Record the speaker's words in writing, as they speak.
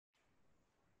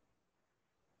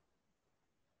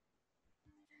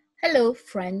Hello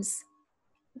friends,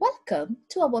 welcome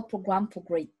to our program for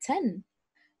grade 10.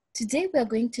 Today we are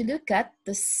going to look at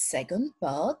the second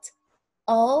part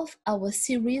of our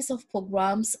series of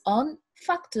programs on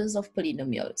factors of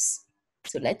polynomials.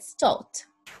 So let's start.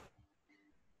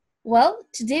 Well,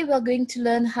 today we are going to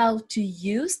learn how to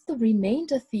use the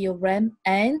remainder theorem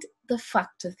and the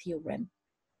factor theorem.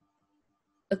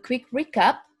 A quick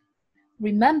recap.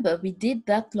 Remember, we did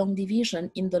that long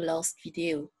division in the last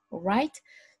video, all right?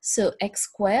 So x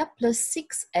squared plus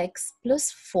 6x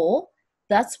plus 4,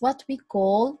 that's what we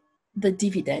call the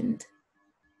dividend.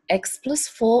 X plus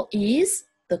 4 is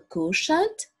the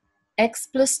quotient. X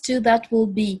plus 2, that will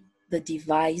be the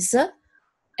divisor.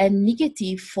 And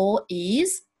negative 4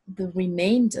 is the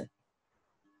remainder.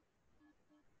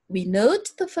 We note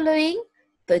the following.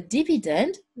 The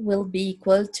dividend will be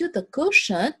equal to the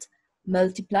quotient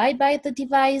multiplied by the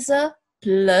divisor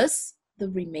plus the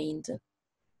remainder.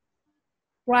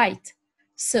 Right,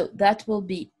 so that will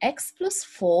be x plus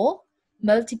 4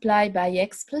 multiplied by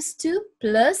x plus 2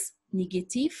 plus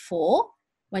negative 4.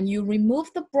 When you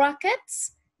remove the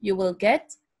brackets, you will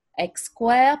get x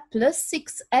squared plus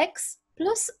 6x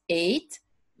plus 8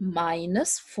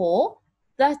 minus 4.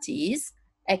 That is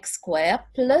x squared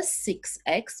plus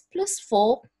 6x plus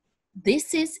 4.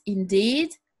 This is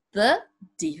indeed the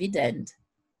dividend.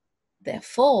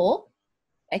 Therefore,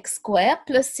 x squared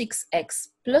plus 6x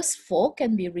plus 4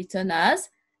 can be written as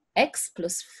x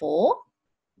plus 4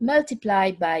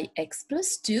 multiplied by x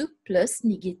plus 2 plus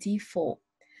negative 4.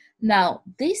 Now,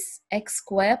 this x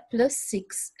squared plus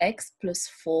 6x plus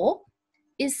 4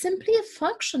 is simply a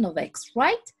function of x,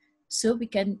 right? So we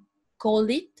can call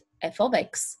it f of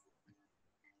x.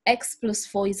 X plus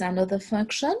 4 is another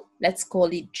function. Let's call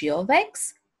it g of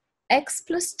x. X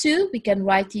plus 2, we can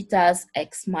write it as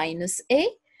x minus a.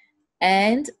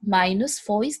 And minus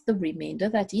 4 is the remainder,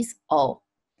 that is r.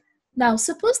 Now,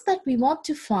 suppose that we want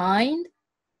to find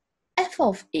f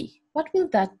of a. What will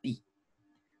that be?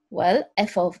 Well,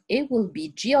 f of a will be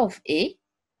g of a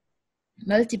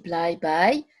multiplied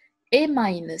by a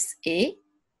minus a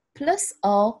plus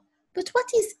r. But what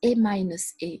is a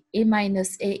minus a? A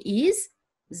minus a is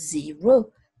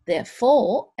 0.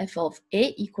 Therefore, f of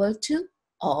a equal to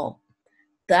r.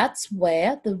 That's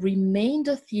where the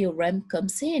remainder theorem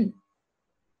comes in.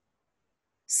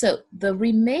 So the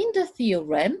remainder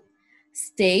theorem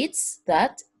states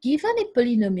that given a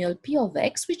polynomial p of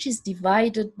x, which is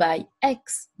divided by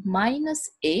x minus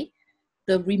a,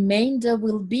 the remainder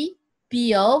will be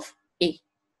p of a.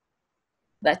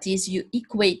 That is, you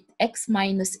equate x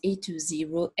minus a to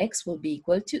 0, x will be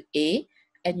equal to a,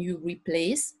 and you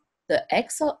replace the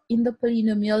x in the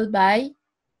polynomial by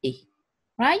a,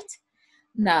 right?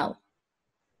 Now,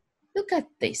 look at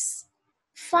this.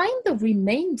 Find the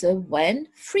remainder when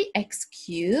 3x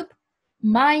cubed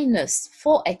minus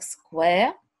 4x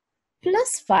squared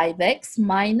plus 5x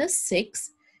minus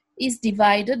 6 is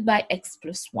divided by x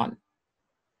plus 1.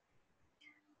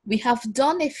 We have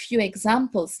done a few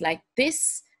examples like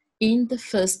this in the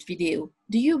first video.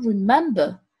 Do you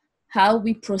remember how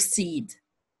we proceed?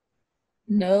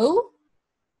 No?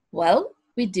 Well,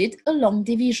 we did a long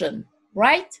division,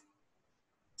 right?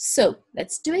 So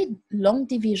let's do a long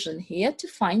division here to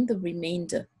find the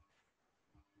remainder.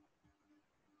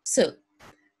 So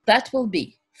that will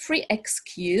be 3x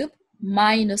cubed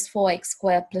minus 4x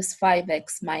squared plus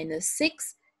 5x minus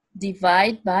 6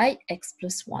 divided by x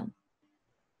plus 1.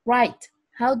 Right,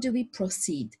 how do we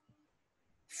proceed?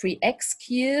 3x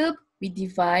cubed, we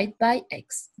divide by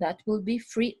x. That will be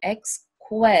 3x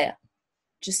squared.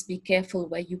 Just be careful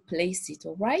where you place it,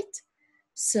 all right?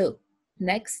 So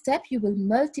next step, you will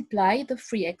multiply the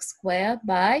 3x squared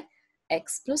by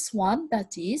x plus 1.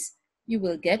 That is, you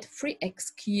will get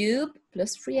 3x cubed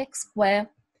plus 3x squared.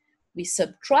 We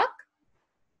subtract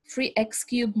 3x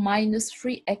cubed minus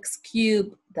 3x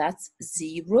cubed. That's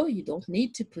 0. You don't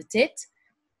need to put it.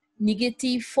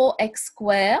 Negative 4x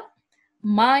squared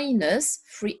minus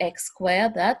 3x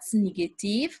squared. That's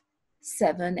negative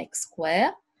 7x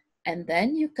squared. And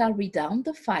then you carry down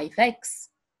the 5x.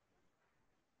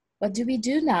 What do we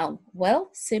do now?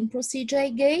 Well, same procedure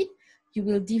again. You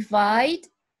will divide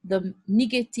the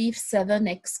negative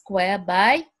 7x squared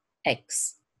by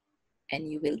x. And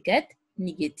you will get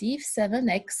negative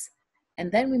 7x.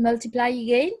 And then we multiply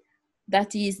again.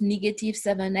 That is negative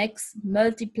 7x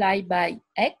multiplied by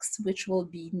x, which will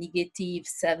be negative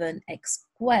 7x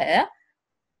squared.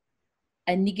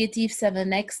 And negative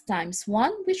 7x times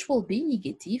 1, which will be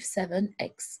negative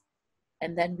 7x.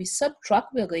 And then we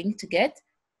subtract, we're going to get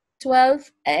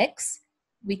 12x.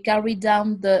 We carry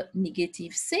down the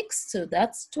negative 6, so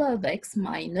that's 12x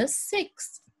minus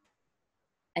 6.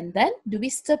 And then do we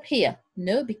stop here?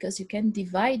 No, because you can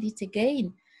divide it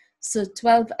again. So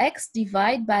 12x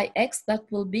divided by x, that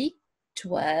will be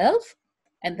 12.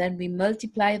 And then we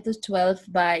multiply the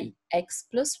 12 by x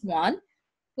plus 1.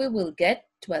 We will get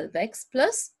 12x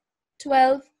plus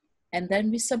 12. And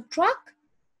then we subtract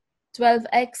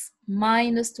 12x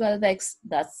minus 12x,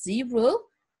 that's 0.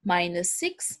 Minus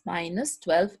 6 minus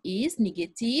 12 is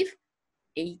negative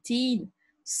 18.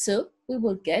 So we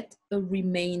will get a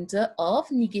remainder of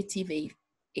negative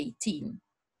 18.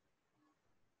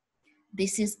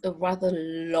 This is a rather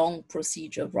long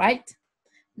procedure, right?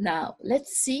 Now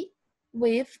let's see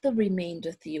with the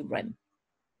remainder theorem.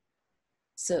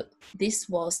 So this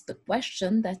was the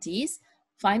question, that is,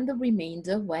 find the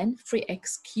remainder when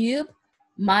 3x cubed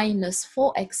minus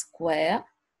 4x squared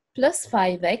plus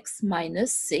 5x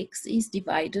minus 6 is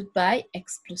divided by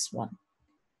x plus 1.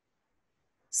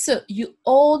 So you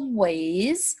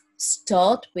always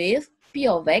start with p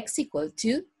of x equal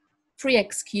to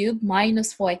 3x cubed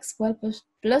minus 4x squared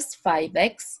plus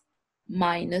 5x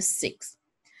minus 6.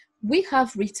 We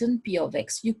have written p of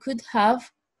x. You could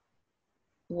have,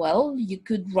 well, you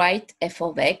could write f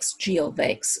of x, g of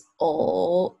x,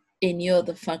 or any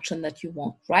other function that you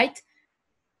want, right?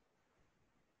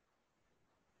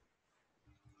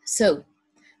 So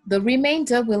the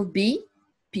remainder will be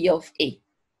p of a.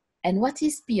 And what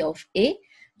is p of a?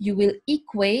 You will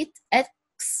equate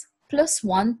x plus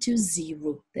 1 to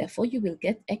 0. Therefore, you will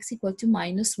get x equal to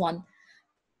minus 1.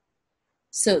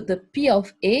 So the p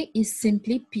of a is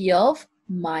simply p of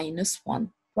minus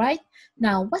 1, right?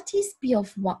 Now, what is p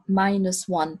of minus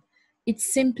 1?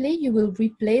 It's simply you will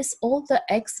replace all the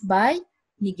x by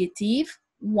negative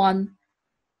 1.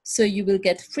 So you will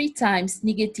get 3 times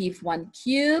negative 1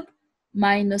 cubed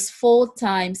minus 4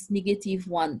 times negative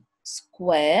 1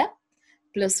 square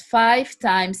plus 5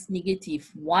 times negative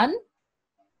 1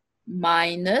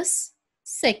 minus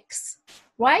 6,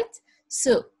 right?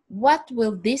 So what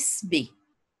will this be?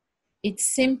 It's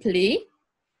simply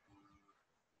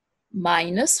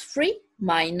minus 3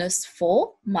 minus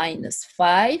 4 minus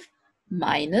 5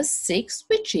 minus 6,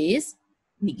 which is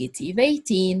negative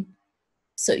 18.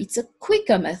 So it's a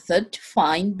quicker method to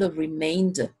find the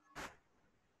remainder.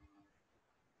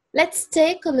 Let's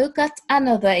take a look at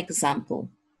another example.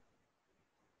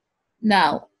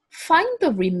 Now, find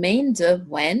the remainder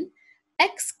when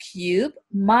x cubed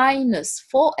minus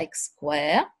 4x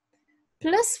squared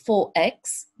plus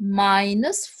 4x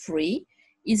minus 3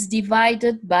 is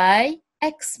divided by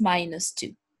x minus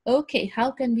 2. Okay,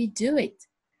 how can we do it?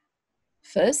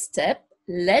 First step,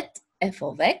 let f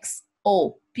of x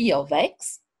or p of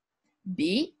x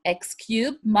be x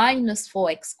cubed minus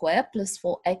 4x squared plus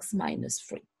 4x minus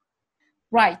 3.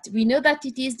 Right, we know that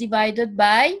it is divided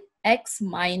by x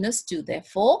minus 2.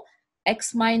 Therefore,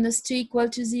 x minus 2 equal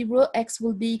to 0, x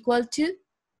will be equal to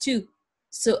 2.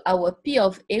 So our p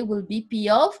of a will be p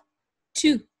of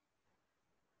 2.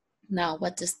 Now,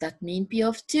 what does that mean, p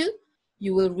of 2?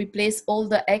 You will replace all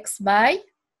the x by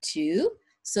 2.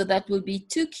 So that will be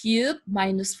 2 cubed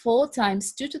minus 4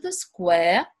 times 2 to the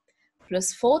square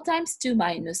plus 4 times 2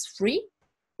 minus 3,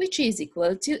 which is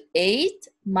equal to 8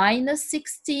 minus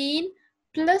 16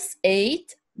 plus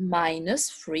 8 minus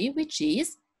 3, which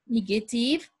is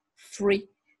negative 3.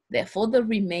 Therefore, the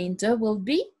remainder will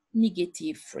be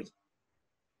negative 3.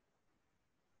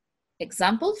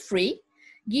 Example 3,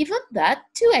 given that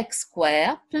 2x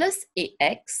squared plus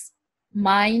ax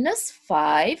minus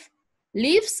 5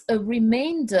 leaves a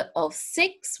remainder of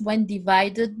 6 when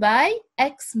divided by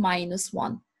x minus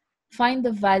 1. Find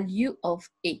the value of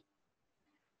a.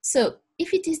 So,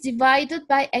 if it is divided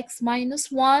by x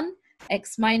minus 1,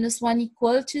 x minus 1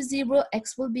 equal to 0,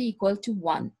 x will be equal to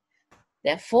 1.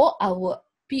 Therefore, our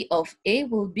p of a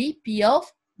will be p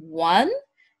of 1,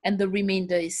 and the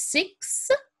remainder is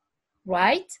 6,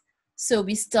 right? So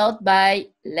we start by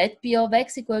let p of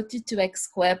x equal to 2x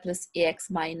squared plus ax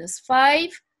minus 5,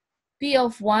 p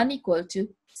of 1 equal to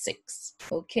 6,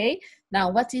 okay? Now,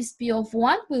 what is p of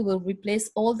 1? We will replace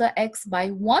all the x by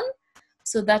 1,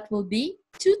 so that will be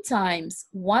 2 times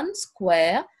 1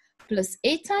 square plus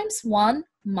 8 times 1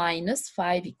 minus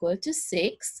 5 equal to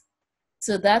 6.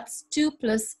 So that's 2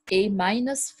 plus a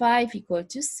minus 5 equal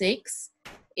to 6.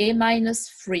 A minus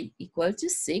 3 equal to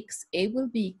 6. A will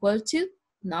be equal to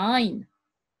 9.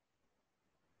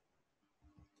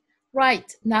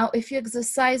 Right, now a few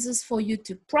exercises for you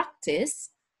to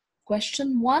practice.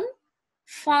 Question 1.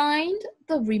 Find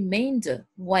the remainder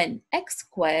when x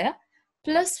squared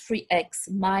plus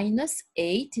 3x minus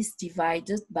 8 is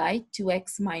divided by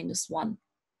 2x minus 1.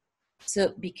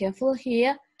 So be careful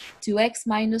here. 2x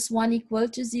minus 1 equal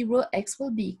to 0, x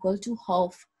will be equal to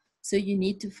half. So you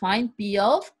need to find P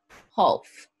of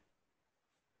half.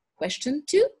 Question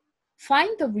 2.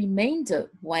 Find the remainder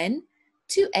when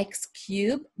 2x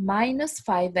cubed minus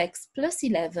 5x plus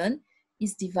 11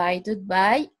 is divided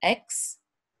by x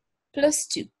plus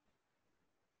 2.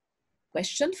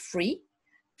 Question 3.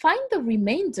 Find the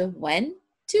remainder when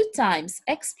 2 times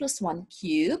x plus 1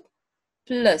 cubed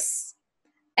plus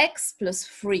x plus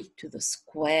 3 to the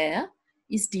square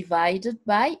is divided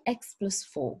by x plus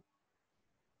 4.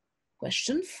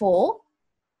 Question 4.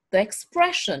 The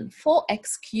expression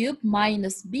 4x cubed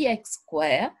minus bx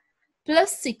squared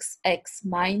plus 6x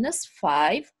minus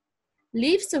 5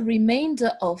 leaves a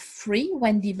remainder of 3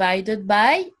 when divided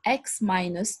by x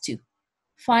minus 2.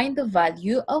 Find the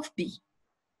value of b.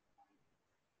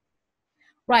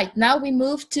 Right, now we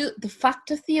move to the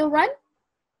factor theorem.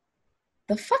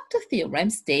 The factor theorem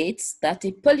states that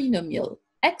a polynomial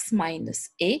x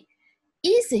minus a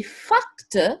is a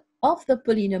factor of the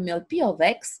polynomial p of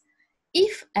x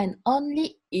if and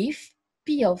only if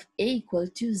p of a equal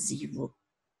to 0.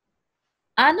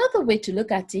 Another way to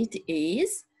look at it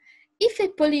is, if a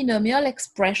polynomial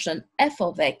expression f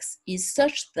of x is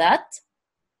such that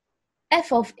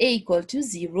f of a equal to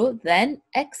 0, then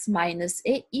x minus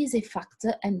a is a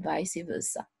factor and vice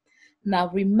versa. Now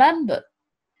remember,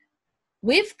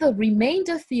 with the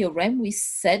remainder theorem, we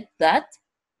said that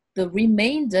the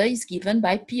remainder is given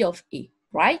by p of a,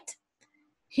 right?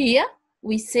 Here,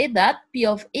 we say that p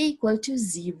of a equal to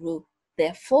 0.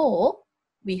 Therefore,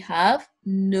 we have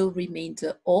no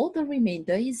remainder, or the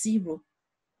remainder is 0.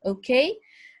 Okay?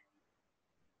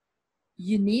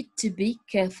 You need to be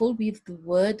careful with the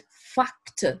word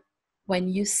factor. When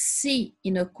you see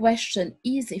in a question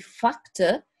is a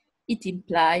factor, it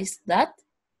implies that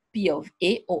p of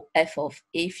a, or f of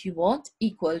a if you want,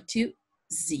 equal to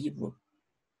 0.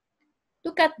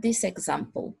 Look at this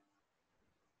example.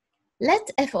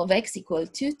 Let f of x equal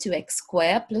to 2x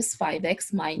squared plus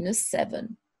 5x minus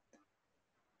 7.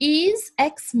 Is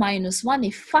x minus 1 a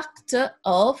factor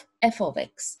of f of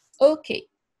x? Okay,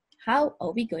 how are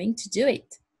we going to do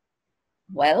it?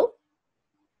 Well,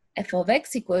 f of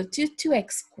x equal to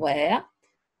 2x squared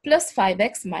plus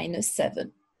 5x minus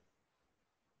 7.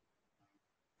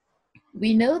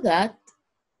 We know that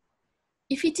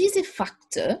if it is a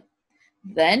factor,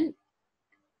 then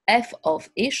f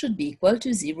of a should be equal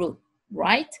to 0,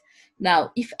 right?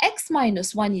 Now, if x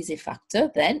minus 1 is a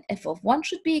factor, then f of 1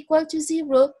 should be equal to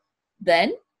 0.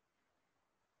 Then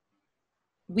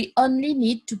we only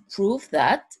need to prove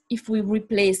that if we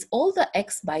replace all the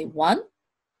x by 1,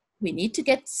 we need to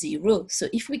get 0. So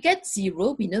if we get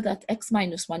 0, we know that x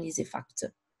minus 1 is a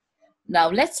factor. Now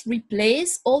let's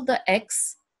replace all the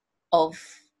x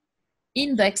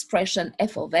in the expression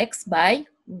f of x by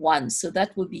 1. So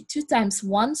that will be 2 times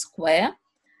 1 squared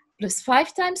plus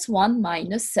 5 times 1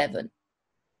 minus 7,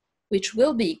 which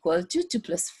will be equal to 2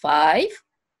 plus 5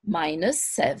 minus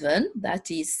 7.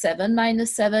 That is 7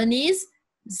 minus 7 is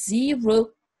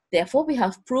 0. Therefore, we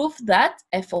have proved that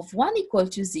f of 1 equal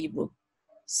to 0.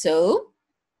 So,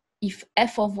 if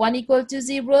f of 1 equal to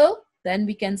 0, then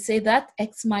we can say that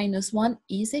x minus 1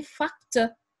 is a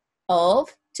factor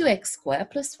of 2x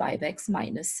squared plus 5x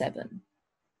minus 7.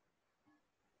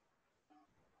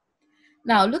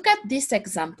 Now, look at this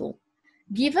example.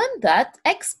 Given that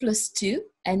x plus 2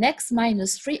 and x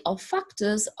minus 3 are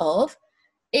factors of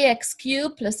ax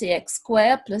cubed plus ax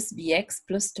squared plus bx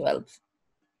plus 12.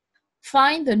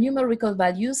 Find the numerical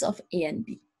values of a and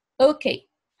b. Okay,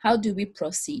 how do we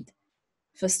proceed?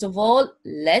 First of all,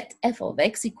 let f of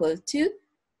x equal to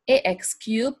ax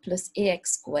cubed plus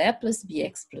ax squared plus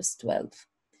bx plus 12.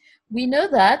 We know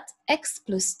that x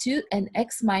plus 2 and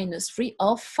x minus 3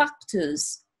 are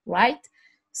factors, right?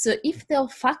 So if they are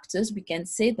factors, we can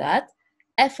say that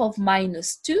f of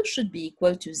minus 2 should be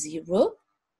equal to 0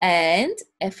 and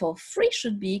f of 3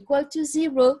 should be equal to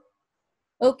 0.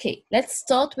 Okay, let's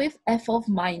start with f of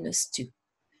minus 2.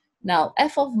 Now,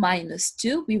 f of minus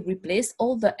 2, we replace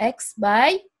all the x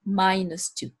by minus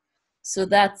 2. So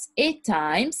that's a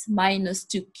times minus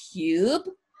 2 cubed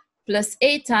plus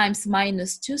a times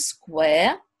minus 2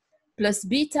 square plus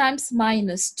b times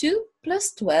minus 2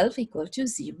 plus 12 equal to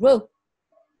 0,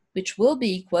 which will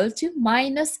be equal to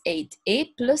minus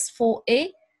 8a plus 4a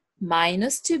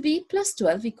minus 2b plus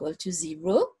 12 equal to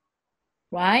 0,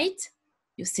 right?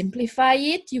 You simplify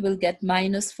it, you will get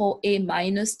minus 4a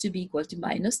minus 2b equal to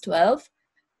minus 12.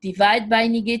 Divide by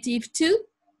negative 2,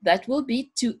 that will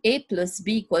be 2a plus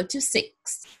b equal to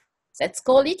 6. Let's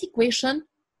call it equation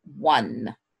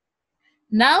 1.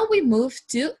 Now we move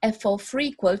to f of 3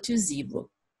 equal to 0.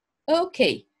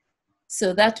 Okay,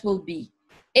 so that will be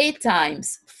a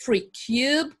times 3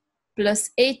 cubed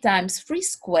plus a times 3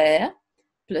 squared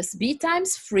plus b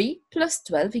times 3 plus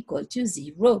 12 equal to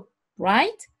 0,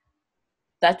 right?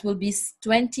 That will be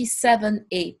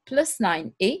 27a plus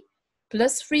 9a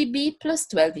plus 3b plus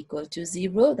 12 equal to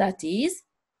 0. That is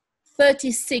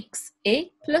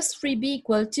 36a plus 3b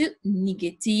equal to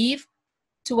negative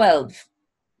 12.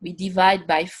 We divide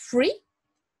by 3.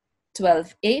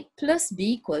 12a plus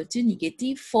b equal to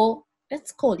negative 4.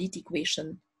 Let's call it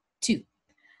equation 2.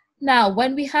 Now,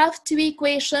 when we have two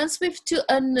equations with two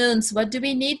unknowns, what do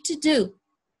we need to do?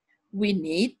 We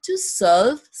need to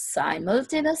solve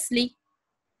simultaneously.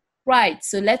 Right,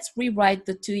 so let's rewrite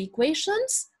the two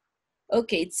equations.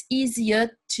 Okay, it's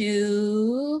easier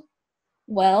to,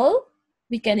 well,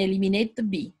 we can eliminate the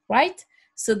b, right?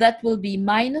 So that will be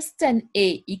minus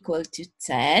 10a equal to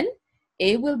 10.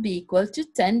 A will be equal to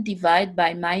 10 divided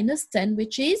by minus 10,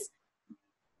 which is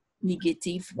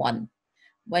negative 1.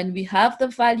 When we have the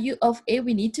value of a,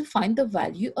 we need to find the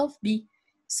value of b.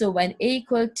 So when a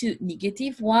equal to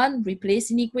negative 1,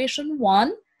 replace in equation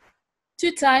 1.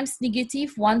 2 times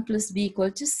negative 1 plus b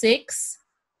equal to 6.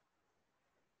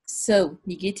 So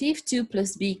negative 2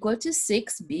 plus b equal to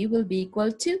 6, b will be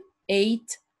equal to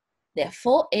 8.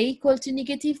 Therefore, a equal to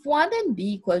negative 1 and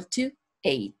b equal to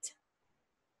 8.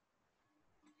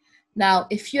 Now,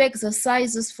 a few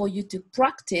exercises for you to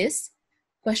practice.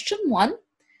 Question 1.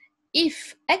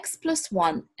 If x plus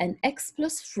 1 and x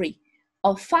plus 3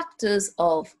 are factors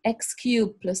of x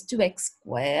cubed plus 2x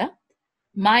squared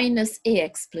minus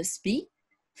ax plus b,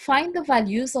 find the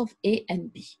values of a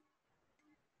and b.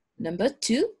 Number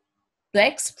 2. The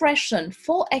expression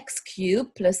 4x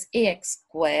cubed plus ax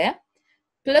squared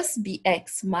plus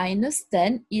bx minus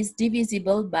 10 is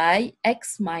divisible by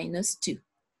x minus 2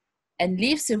 and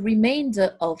leaves a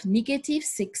remainder of negative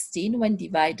 16 when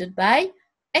divided by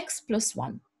x plus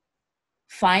 1.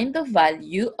 Find the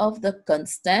value of the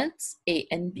constants a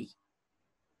and b.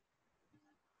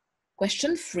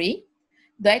 Question 3.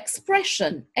 The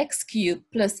expression x cubed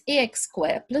plus ax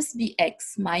squared plus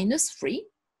bx minus 3,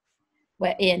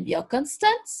 where a and b are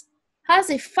constants, has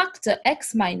a factor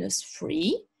x minus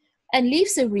 3 and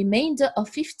leaves a remainder of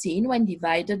 15 when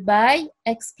divided by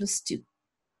x plus 2.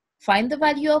 Find the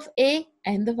value of a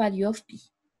and the value of b.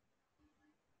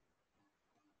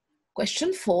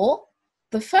 Question 4.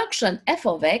 The function f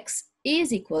of x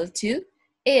is equal to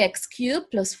ax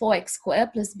cubed plus 4x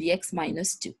squared plus bx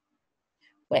minus 2.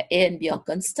 Where a and b are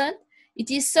constant, it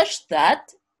is such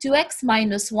that 2x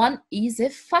minus 1 is a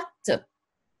factor.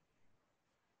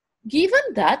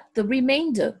 Given that the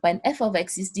remainder when f of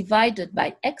x is divided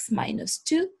by x minus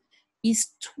 2 is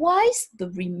twice the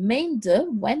remainder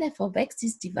when f of x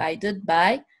is divided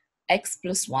by x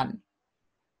plus 1.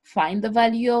 Find the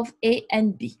value of a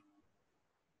and b.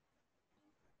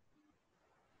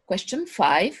 Question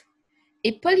 5.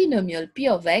 A polynomial p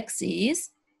of x is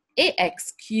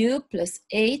ax cubed plus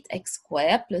 8x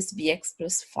squared plus bx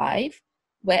plus 5,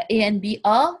 where a and b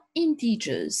are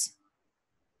integers.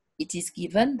 It is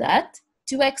given that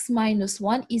 2x minus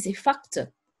 1 is a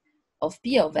factor of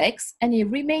p of x and a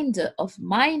remainder of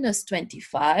minus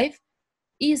 25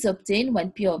 is obtained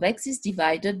when p of x is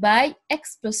divided by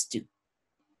x plus 2.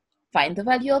 Find the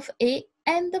value of a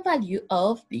and the value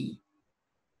of b.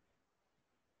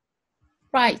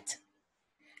 Right.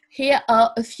 Here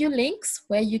are a few links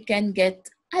where you can get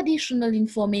additional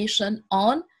information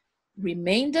on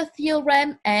remainder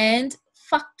theorem and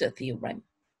factor theorem.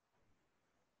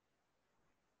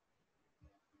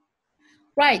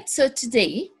 Right, so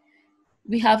today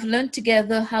we have learned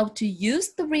together how to use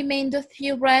the remainder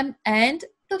theorem and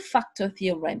the factor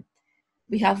theorem.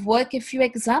 We have worked a few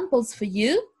examples for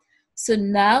you. So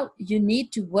now you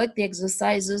need to work the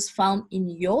exercises found in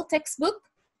your textbook.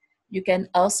 You can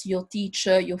ask your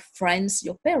teacher, your friends,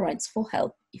 your parents for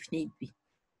help if need be.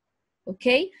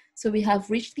 Okay, so we have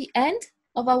reached the end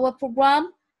of our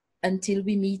program. Until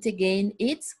we meet again,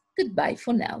 it's goodbye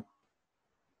for now.